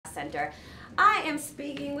Center. I am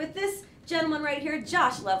speaking with this gentleman right here,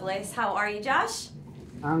 Josh Lovelace. How are you, Josh?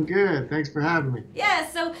 I'm good. Thanks for having me. Yeah,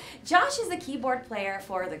 so Josh is the keyboard player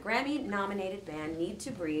for the Grammy-nominated band Need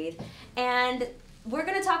to Breathe, and we're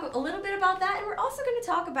going to talk a little bit about that, and we're also going to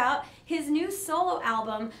talk about his new solo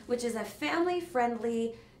album, which is a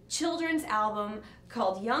family-friendly children's album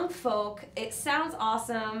called Young Folk. It sounds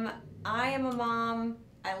awesome. I am a mom.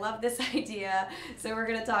 I love this idea, so we're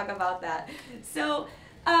going to talk about that. So,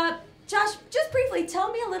 Josh, just briefly,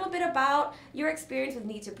 tell me a little bit about your experience with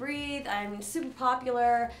Need to Breathe. I'm super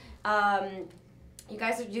popular. You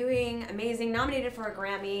guys are doing amazing, nominated for a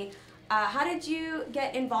Grammy. How did you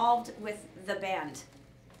get involved with the band?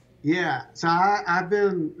 Yeah, so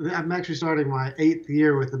I'm actually starting my 8th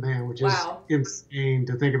year with the band, which is Wow. insane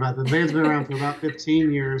to think about. The band's been around for about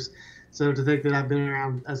 15 years, so to think that I've been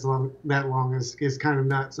around that long is kind of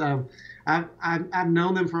nuts. I've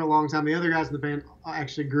known them for a long time. The other guys in the band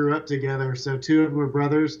actually grew up together, so 2 of them were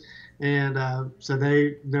brothers, and so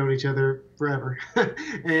they known each other forever.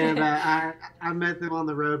 And I met them on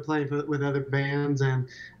the road playing with other bands, and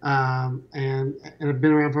have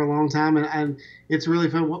been around for a long time, and it's really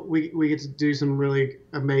fun. We get to do some really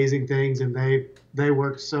amazing things, and they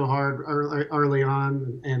worked so hard early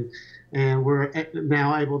on, and we're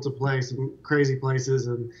now able to play some crazy places,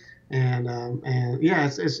 and yeah,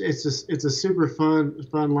 it's a super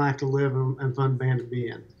fun life to live and fun band to be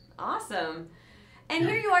in. Awesome. And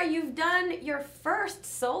here you are, you've done your first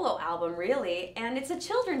solo album, really, and it's a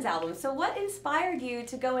children's album. So what inspired you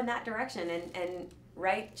to go in that direction and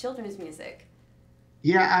write children's music?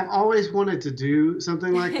 Yeah, I've always wanted to do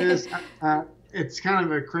something like this. It's kind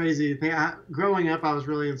of a crazy thing. Growing up, I was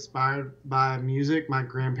really inspired by music. My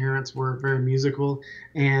grandparents were very musical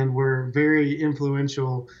and were very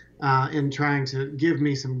influential in trying to give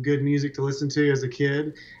me some good music to listen to as a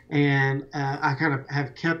kid. And I kind of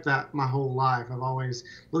have kept that my whole life. I've always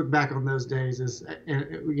looked back on those days as,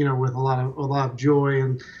 with a lot of joy,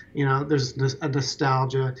 and there's a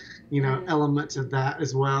nostalgia, element to that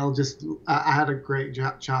as well. Just I had a great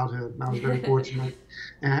childhood, and I was very fortunate.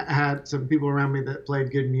 And I had some people around me that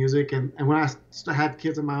played good music, and when I had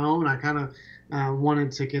kids of my own, I kind of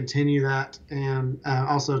wanted to continue that, and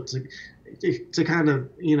also to kind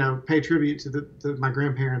of pay tribute to my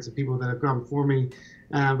grandparents and people that have gone before me,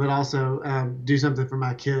 but also do something for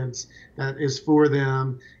my kids that is for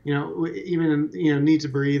them. Even in Need to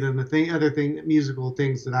Breathe and the musical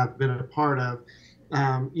things that I've been a part of.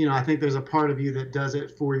 I think there's a part of you that does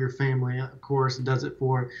it for your family, of course, and does it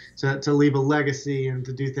to leave a legacy and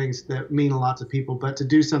to do things that mean a lot to people, but to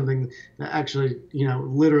do something that actually,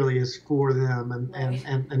 literally is for them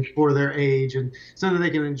and for their age, and something they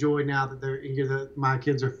can enjoy now that my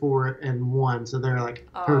kids are 4 and 1, so they're like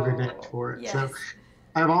perfect age for it. Yes. So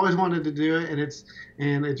I've always wanted to do it,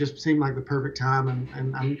 and it just seemed like the perfect time,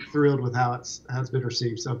 and I'm thrilled with how it's been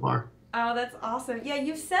received so far. Oh, that's awesome. Yeah,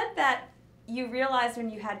 you said that you realized when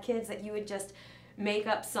you had kids that you would just make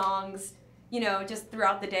up songs, just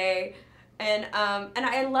throughout the day. And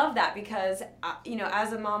I love that because,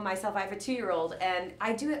 as a mom myself, I have a 2-year-old, and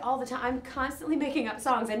I do it all the time. I'm constantly making up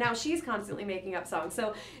songs, and now she's constantly making up songs.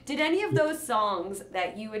 So did any of those songs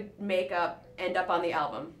that you would make up end up on the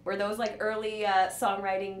album? Were those like early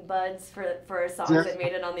songwriting buds for songs that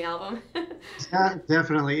made it on the album? Yeah,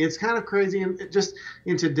 definitely. It's kind of crazy, and just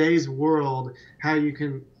in today's world, how you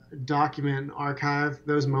can document and archive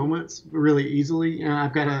those moments really easily.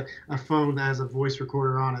 I've got a phone that has a voice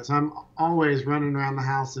recorder on it, so I'm always running around the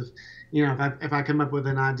house. If I come up with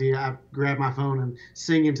an idea, I grab my phone and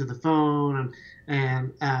sing into the phone,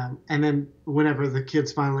 and then whenever the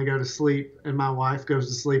kids finally go to sleep and my wife goes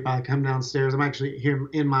to sleep, I come downstairs. I'm actually here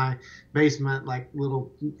in my basement, like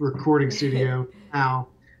little recording studio now,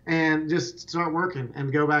 and just start working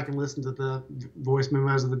and go back and listen to the voice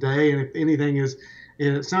memos of the day. And if anything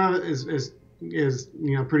some of it is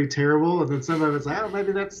pretty terrible, and then some of it's like, oh,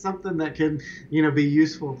 maybe that's something that can be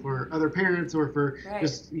useful for other parents or for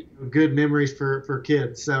just good memories for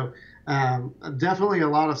kids. So definitely a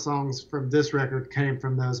lot of songs from this record came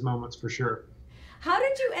from those moments for sure. How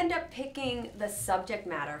did you end up picking the subject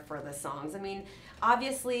matter for the songs? I mean,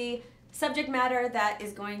 obviously subject matter that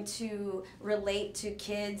is going to relate to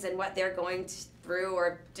kids and what they're going through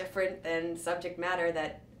are different than subject matter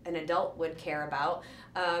that an adult would care about.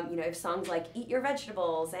 If songs like Eat Your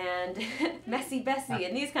Vegetables and Messy Bessie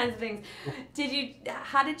and these kinds of things.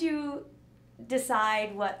 How did you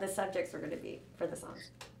decide what the subjects were going to be for the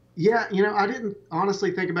songs? Yeah, I didn't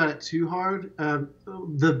honestly think about it too hard.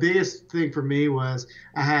 The biggest thing for me was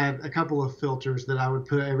I had a couple of filters that I would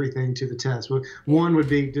put everything to the test. Yeah. One would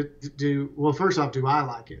be well, first off, do I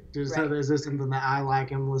like it? Right. Is this something that I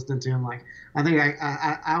like? I'm listening to. I'm like, I think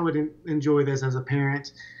I would enjoy this as a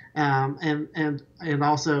parent. And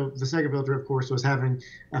also the second filter, of course, was having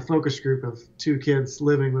a focus group of two kids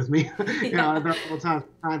living with me. At Yeah. that whole time,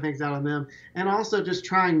 trying things out on them, and also just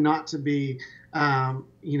trying not to be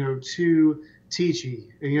too teachy.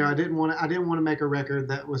 I didn't want to make a record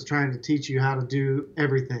that was trying to teach you how to do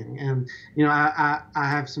everything. And I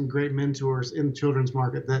have some great mentors in the children's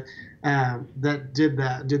market that did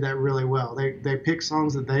that really well. They picked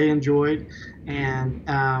songs that they enjoyed, and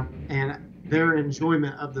their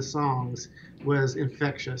enjoyment of the songs was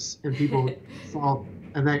infectious, and people saw.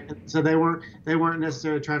 And they weren't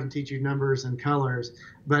necessarily trying to teach you numbers and colors,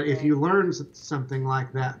 but if Right. you learn something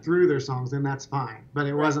like that through their songs, then that's fine. But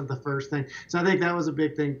it Right. wasn't the first thing. So I think that was a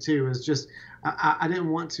big thing too. Is just I didn't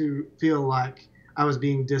want to feel like I was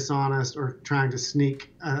being dishonest or trying to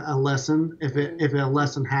sneak a lesson. Mm. If a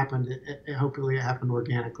lesson happened, hopefully it happened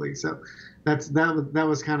organically. So that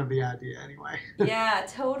was kind of the idea anyway. Yeah,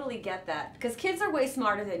 totally get that. Because kids are way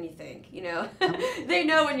smarter than you think, you know. They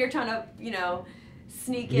know when you're trying to,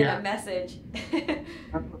 sneak in a Yeah. message.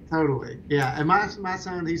 Totally. Yeah. And my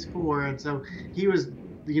son, he's 4, and so he was,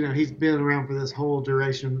 he's been around for this whole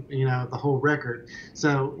duration, the whole record.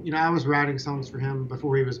 So, I was writing songs for him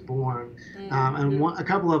before he was born, and Mm-hmm. a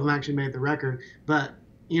couple of them actually made the record. But,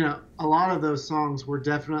 a lot of those songs were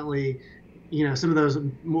definitely, some of those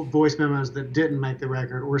voice memos that didn't make the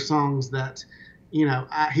record were songs that,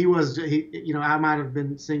 I might have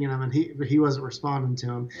been singing them, and he wasn't responding to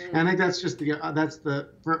them. And I think that's just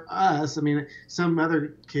for us. I mean, some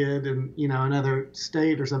other kid in another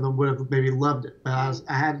state or something would have maybe loved it, but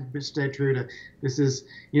I had to stay true to this is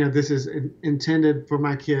intended for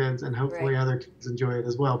my kids, and hopefully Right. other kids enjoy it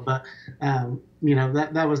as well. But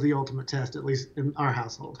that was the ultimate test, at least in our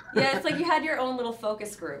household. Yeah, it's like you had your own little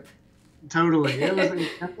focus group. Totally. It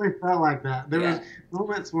definitely felt like that. There was Yeah.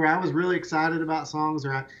 moments where I was really excited about songs,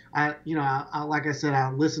 or like I said,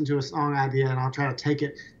 I listen to a song idea and I'll try to take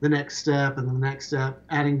it the next step and the next step,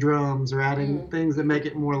 adding drums or adding Mm. things that make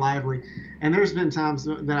it more lively. And there's been times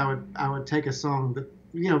that I would take a song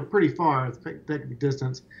that, pretty far, take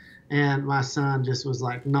distance, and my son just was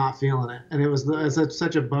like not feeling it. And it's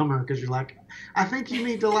such a bummer, because you're like, I think you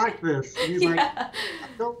need to like this. And he's like, Yeah. I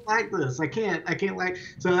don't like this. I can't like.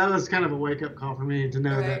 So that was kind of a wake up call for me to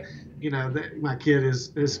know that, Right. that my kid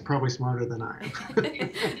is probably smarter than I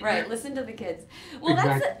am. Right, listen to the kids. Well,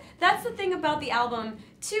 Exactly. that's the thing about the album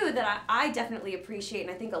too that I definitely appreciate,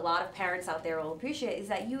 and I think a lot of parents out there will appreciate, is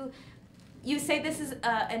that you say this is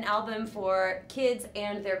an album for kids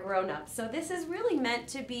and their grown-ups. So this is really meant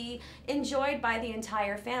to be enjoyed by the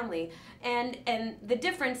entire family. And the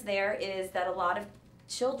difference there is that a lot of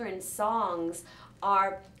children's songs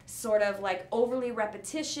are sort of like overly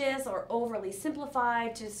repetitious or overly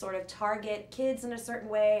simplified to sort of target kids in a certain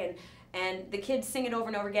way, and the kids sing it over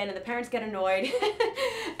and over again, and the parents get annoyed.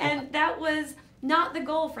 And that was not the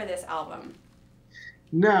goal for this album.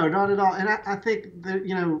 No, not at all. And I think that,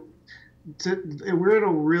 we're in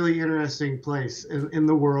a really interesting place in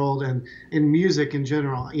the world and in music in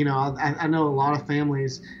general. I know a lot of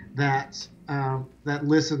families that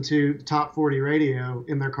listen to top 40 radio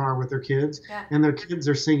in their car with their kids, Yeah. and their kids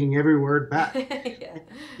are singing every word back.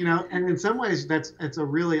 Yeah. And in some ways it's a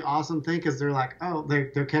really awesome thing, because they're like, oh,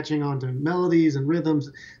 they're catching on to melodies and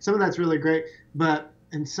rhythms. Some of that's really great, but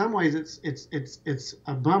in some ways it's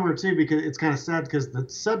a bummer too, because it's kind of sad, because the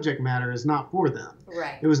subject matter is not for them.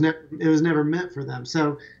 Right. It was never meant for them.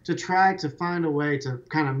 So to try to find a way to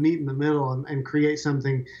kind of meet in the middle, and create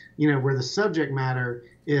something, where the subject matter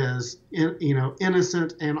is,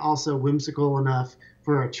 innocent and also whimsical enough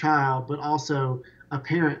for a child, but also a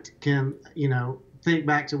parent can, think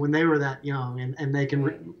back to when they were that young, and they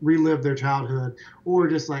can relive their childhood, or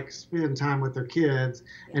just like spend time with their kids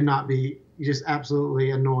and not be just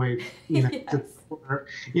absolutely annoyed, Yes.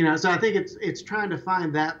 so I think it's trying to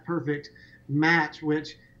find that perfect match,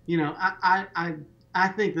 which, I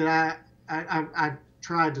think that I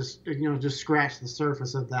tried to, just scratch the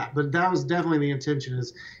surface of that, but that was definitely the intention,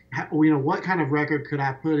 is, what kind of record could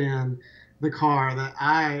I put in the car that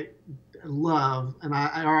I love, and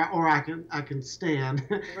I can stand,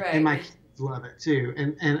 and my Right. kids love it too,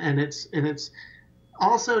 and it's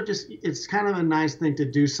also just, it's kind of a nice thing to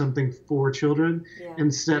do something for children, Yeah.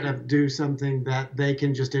 instead of do something that they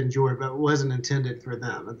can just enjoy but wasn't intended for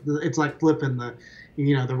them. It's like flipping the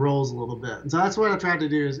roles a little bit. And so that's what I tried to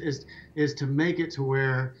do, is to make it to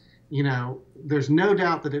where, there's no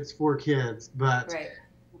doubt that it's for kids, but Right.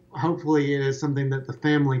 hopefully it is something that the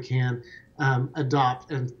family can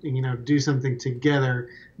adopt and do something together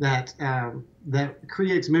that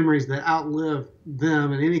creates memories that outlive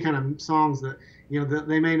them, and any kind of songs that that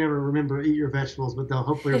they may never remember Eat Your Vegetables, but they'll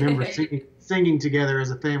hopefully remember singing together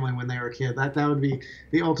as a family when they were a kid. That would be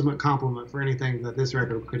the ultimate compliment for anything that this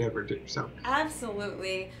record could ever do. So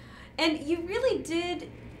Absolutely. And you really did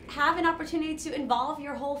have an opportunity to involve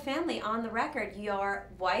your whole family on the record. Your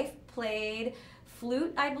wife played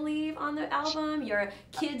flute, I believe, on the album. Your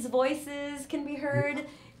kids' voices can be heard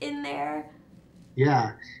in there.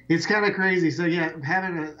 yeah, it's kind of crazy. So yeah,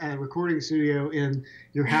 having a recording studio in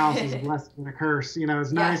your house is a blessing and a curse.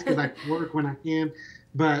 It's nice because I can work when I can,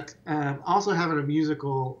 but also having a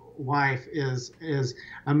musical wife is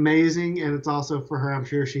amazing, and it's also for her. I'm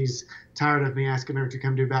sure she's tired of me asking her to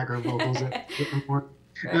come do background vocals at different work.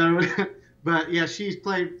 But yeah, she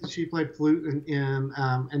played flute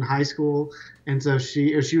in high school, and so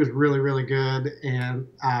she was really good. And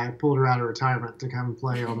I pulled her out of retirement to come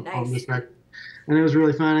play on this record, and it was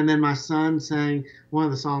really fun. And then my son sang one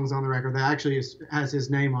of the songs on the record that actually has his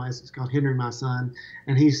name on it. It's called Henry, My Son,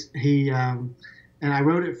 and and I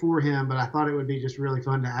wrote it for him, but I thought it would be just really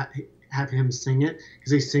fun to have him sing it,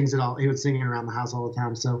 because he sings it all. He would sing it around the house all the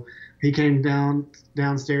time. So he came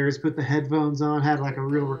downstairs, put the headphones on, had like a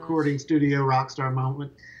real recording studio rock star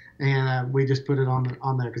moment, and we just put it on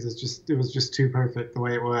there because it was just too perfect the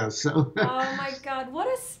way it was. So. Oh my God, what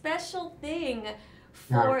a special thing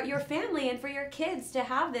for your family and for your kids to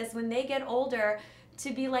have this when they get older,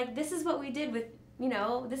 to be like, this is what we did with,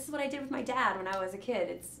 this is what I did with my dad when I was a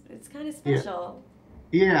kid. It's kind of special.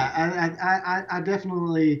 Yeah, I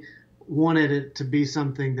definitely wanted it to be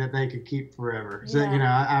something that they could keep forever. So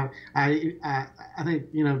I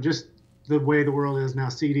think just the way the world is now,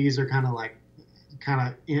 CDs are kind of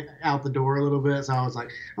out the door a little bit. So I was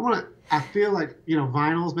like, I feel like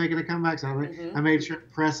vinyl's making a comeback. So I made sure to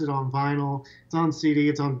press it on vinyl. It's on CD.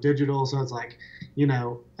 It's on digital. So it's like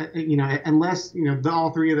unless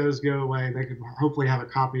all three of those go away, they could hopefully have a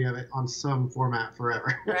copy of it on some format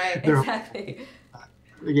forever. Right. Exactly.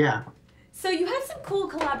 Yeah. So you have some cool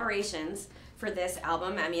collaborations for this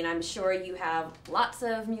album. I mean, I'm sure you have lots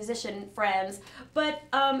of musician friends, but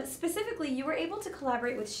specifically you were able to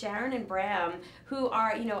collaborate with Sharon and Bram, who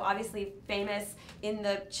are, obviously famous in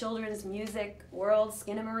the children's music world,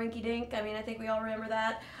 Skinnamarink-a-Dink. I mean, I think we all remember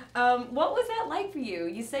that. What was that like for you?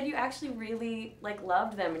 You said you actually really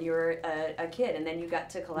loved them when you were a kid, and then you got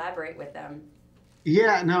to collaborate with them.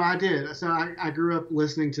 Yeah, no, I did. So I grew up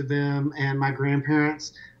listening to them, and my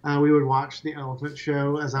grandparents. We would watch the Elephant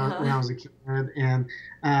Show when I was a kid, and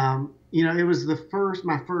it was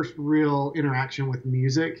my first real interaction with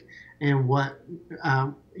music, and what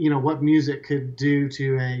music could do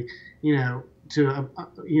to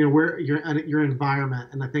where your environment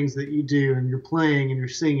and the things that you do, and you're playing and you're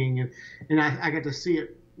singing, and I got to see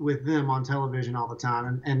it with them on television all the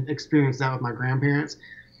time, and experience that with my grandparents.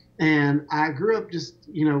 And I grew up just,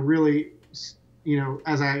 really,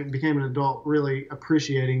 as I became an adult, really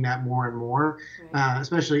appreciating that more and more, right.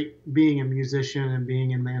 Especially being a musician and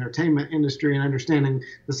being in the entertainment industry, and understanding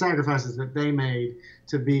the sacrifices that they made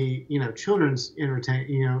to be, children's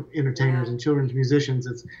entertainers and children's musicians.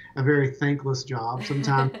 It's a very thankless job.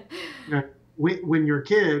 Sometimes, when you're a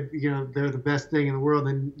kid, they're the best thing in the world.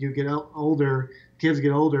 Then you get older, kids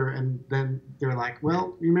get older, and then they're like,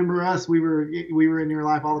 well, you remember us? We were in your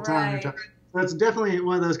life all the time. Right. So it's definitely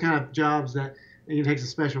one of those kind of jobs that it takes a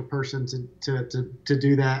special person to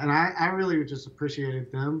do that. And I really just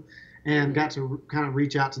appreciated them, and got to kind of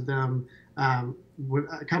reach out to them. I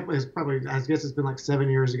guess it's been like 7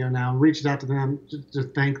 years ago now. Reached out to them to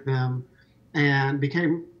thank them, and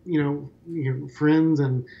became friends,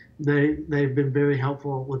 and they've been very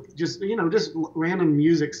helpful with just random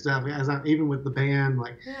music stuff, even with the band,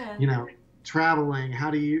 traveling, how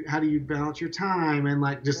do you balance your time, and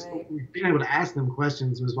being able to ask them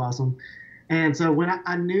questions was awesome. And so when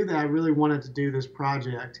I knew that I really wanted to do this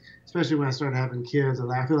project, especially when I started having kids,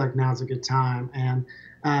 I feel like now's a good time, and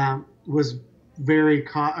was very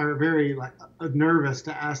nervous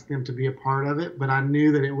to ask them to be a part of it, but I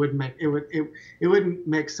knew that it wouldn't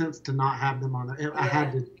make sense to not have them on there. I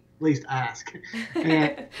had to at least ask,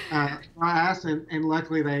 and I asked, and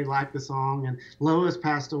luckily they liked the song. And Lois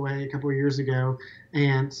passed away a couple of years ago,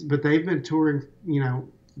 but they've been touring,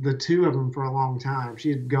 the two of them, for a long time.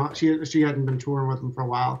 She hadn't been touring with them for a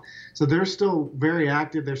while, so they're still very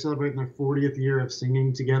active. They're celebrating their 40th year of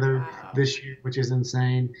singing together this year, which is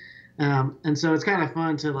insane. And so it's kind of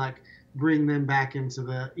fun to bring them back into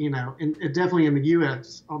the, and definitely in the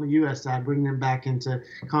U.S., on the U.S. side, bring them back into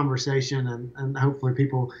conversation, and hopefully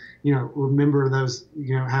people, remember those,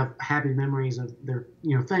 have happy memories of their,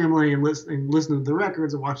 family, and listen to the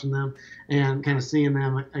records and watching them and kind of seeing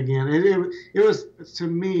them again. It was, to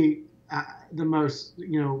me, the most,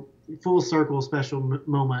 full circle special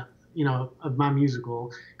moment, of my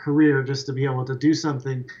musical career, just to be able to do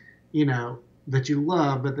something, that you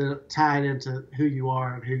love, but that tied into who you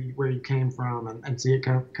are and where you came from, and see it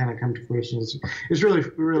kind of come to fruition. It's really,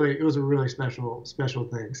 really, it was a really special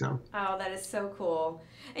thing. So. Oh, that is so cool.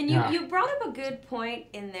 And you brought up a good point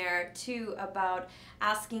in there too, about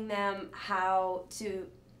asking them how to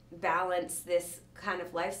balance this kind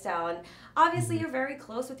of lifestyle. And obviously you're very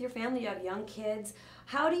close with your family, you have young kids.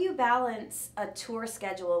 How do you balance a tour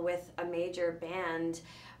schedule with a major band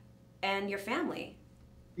and your family?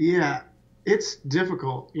 Yeah, it's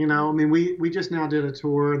difficult. I mean, we just now did a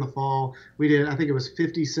tour in the fall. We did, I think it was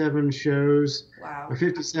 57 shows. Wow. Or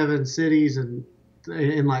 57 cities, and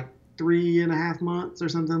in like 3.5 months or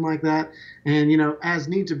something like that. And, as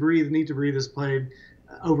Need to Breathe has played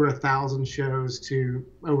over 1,000 shows to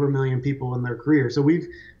over 1 million people in their career. So we've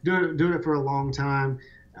doing it for a long time.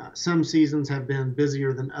 Some seasons have been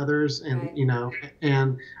busier than others, and right.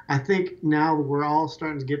 And I think now we're all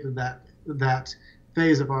starting to get to that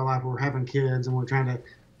phase of our life where we're having kids, and we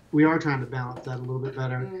are trying to balance that a little bit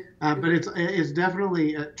better. But it's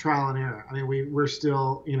definitely a trial and error. I mean, we're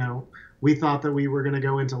still, we thought that we were going to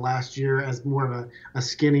go into last year as more of a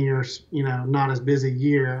skinnier, not as busy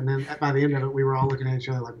year. And then by the end of it, we were all looking at each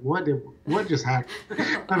other like, what just happened?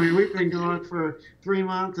 I mean, we've been going for 3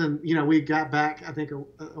 months, and, we got back, I think,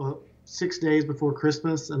 6 days before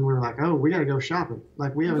Christmas, and we were like, oh, we got to go shopping.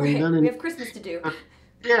 Like, we haven't even done anything. We have Christmas to do.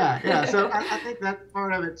 Yeah. So I think that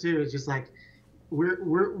part of it too is just like,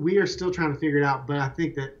 we are still trying to figure it out. But I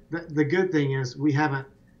think that the good thing is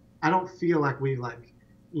I don't feel like we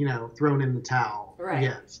thrown in the towel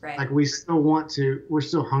yet. Right. Like, we're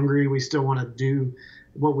still hungry. We still want to do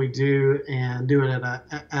what we do and do it at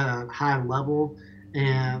a high level,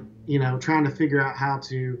 and, trying to figure out how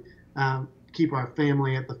to keep our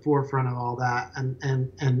family at the forefront of all that, and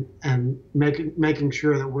making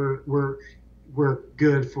sure that we're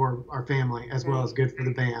good for our family as well as good for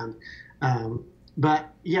the band. But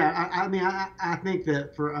yeah, I mean, I think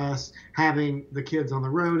that for us, having the kids on the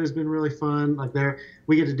road has been really fun. Like,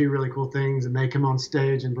 we get to do really cool things, and they come on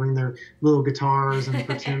stage and bring their little guitars and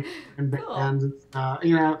pretend and bands and stuff,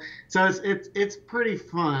 So it's pretty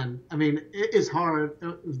fun. I mean, it is hard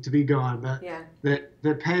to be gone, but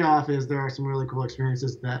the payoff is there are some really cool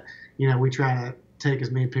experiences that, we try to take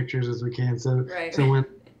as many pictures as we can. So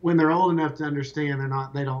when they're old enough to understand,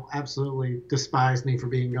 they don't absolutely despise me for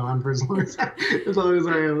being gone for as long as I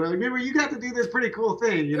am. Like, remember, you got to do this pretty cool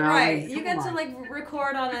thing, Right. I mean, you got to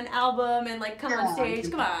record on an album and come on stage.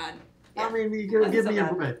 Come on. Yeah. I mean, you gotta give me a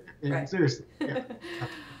break. Right. Seriously. Yeah.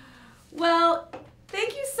 Well,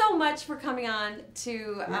 thank you so much for coming on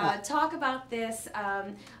to talk about this.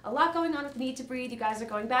 A lot going on with Need to Breathe. You guys are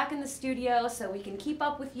going back in the studio so we can keep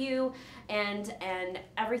up with you and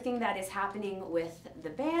everything that is happening with the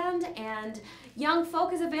band. And Young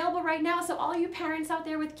Folk is available right now. So all you parents out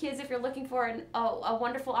there with kids, if you're looking for a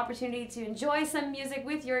wonderful opportunity to enjoy some music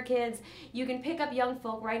with your kids, you can pick up Young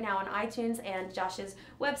Folk right now on iTunes and Josh's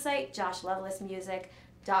website,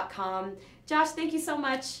 joshlovelacemusic.com. Josh, thank you so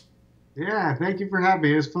much. Yeah, thank you for having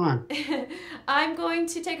me. It was fun. I'm going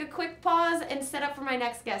to take a quick pause and set up for my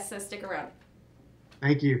next guest, so stick around.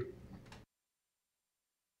 Thank you.